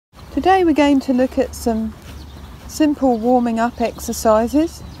Today we're going to look at some simple warming up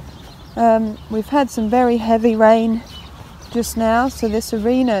exercises. We've had some very heavy rain just now, so this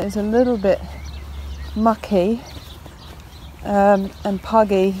arena is a little bit mucky and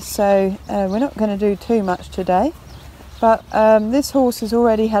puggy, so we're not going to do too much today. But this horse has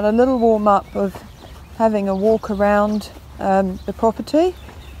already had a little warm up of having a walk around the property,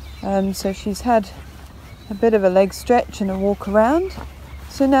 so she's had a bit of a leg stretch and a walk around.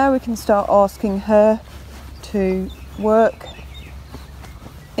 So now we can start asking her to work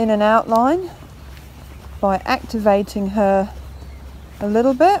in an outline by activating her a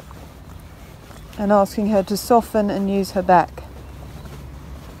little bit and asking her to soften and use her back.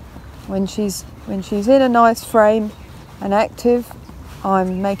 When she's in a nice frame and active,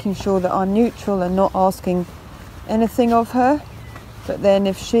 I'm making sure that I'm neutral and not asking anything of her. But then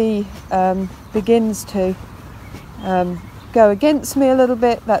if she begins to go against me a little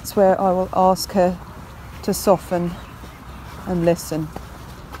bit, that's where I will ask her to soften and listen.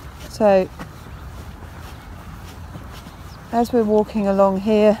 So as we're walking along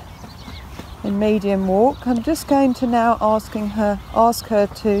here in medium walk, I'm just going to now ask her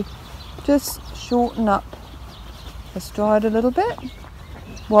to just shorten up her stride a little bit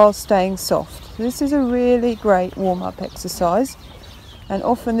while staying soft. This is a really great warm-up exercise, and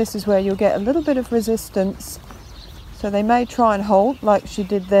often this is where you'll get a little bit of resistance. So they may try and hold like she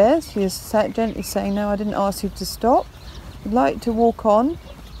did there. She is gently saying, no, I didn't ask you to stop. I'd like to walk on,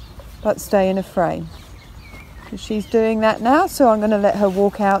 but stay in a frame. So she's doing that now, so I'm going to let her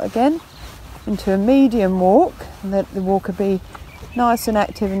walk out again into a medium walk and let the walker be nice and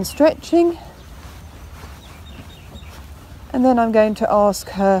active and stretching. And then I'm going to ask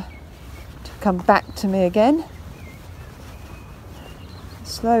her to come back to me again.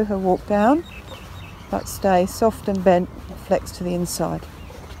 Slow her walk down, but stay soft and bent, flex to the inside.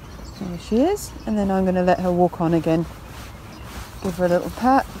 There she is, and then I'm going to let her walk on again. Give her a little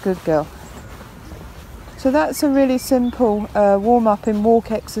pat, good girl. So that's a really simple warm-up in walk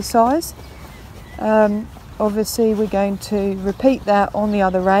exercise. Obviously we're going to repeat that on the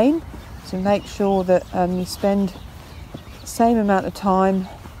other rein, so make sure that you spend the same amount of time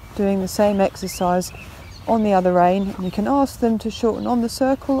doing the same exercise on the other rein. And you can ask them to shorten on the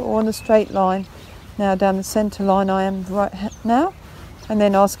circle or on the straight line. Now down the centre line I am right now, and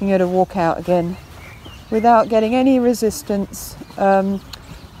then asking her to walk out again without getting any resistance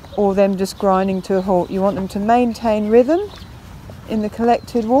or them just grinding to a halt. You want them to maintain rhythm in the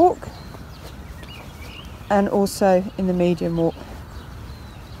collected walk and also in the medium walk.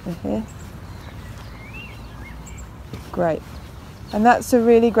 Here. Great. And that's a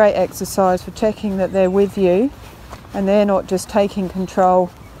really great exercise for checking that they're with you and they're not just taking control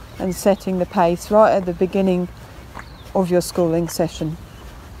and setting the pace right at the beginning of your schooling session.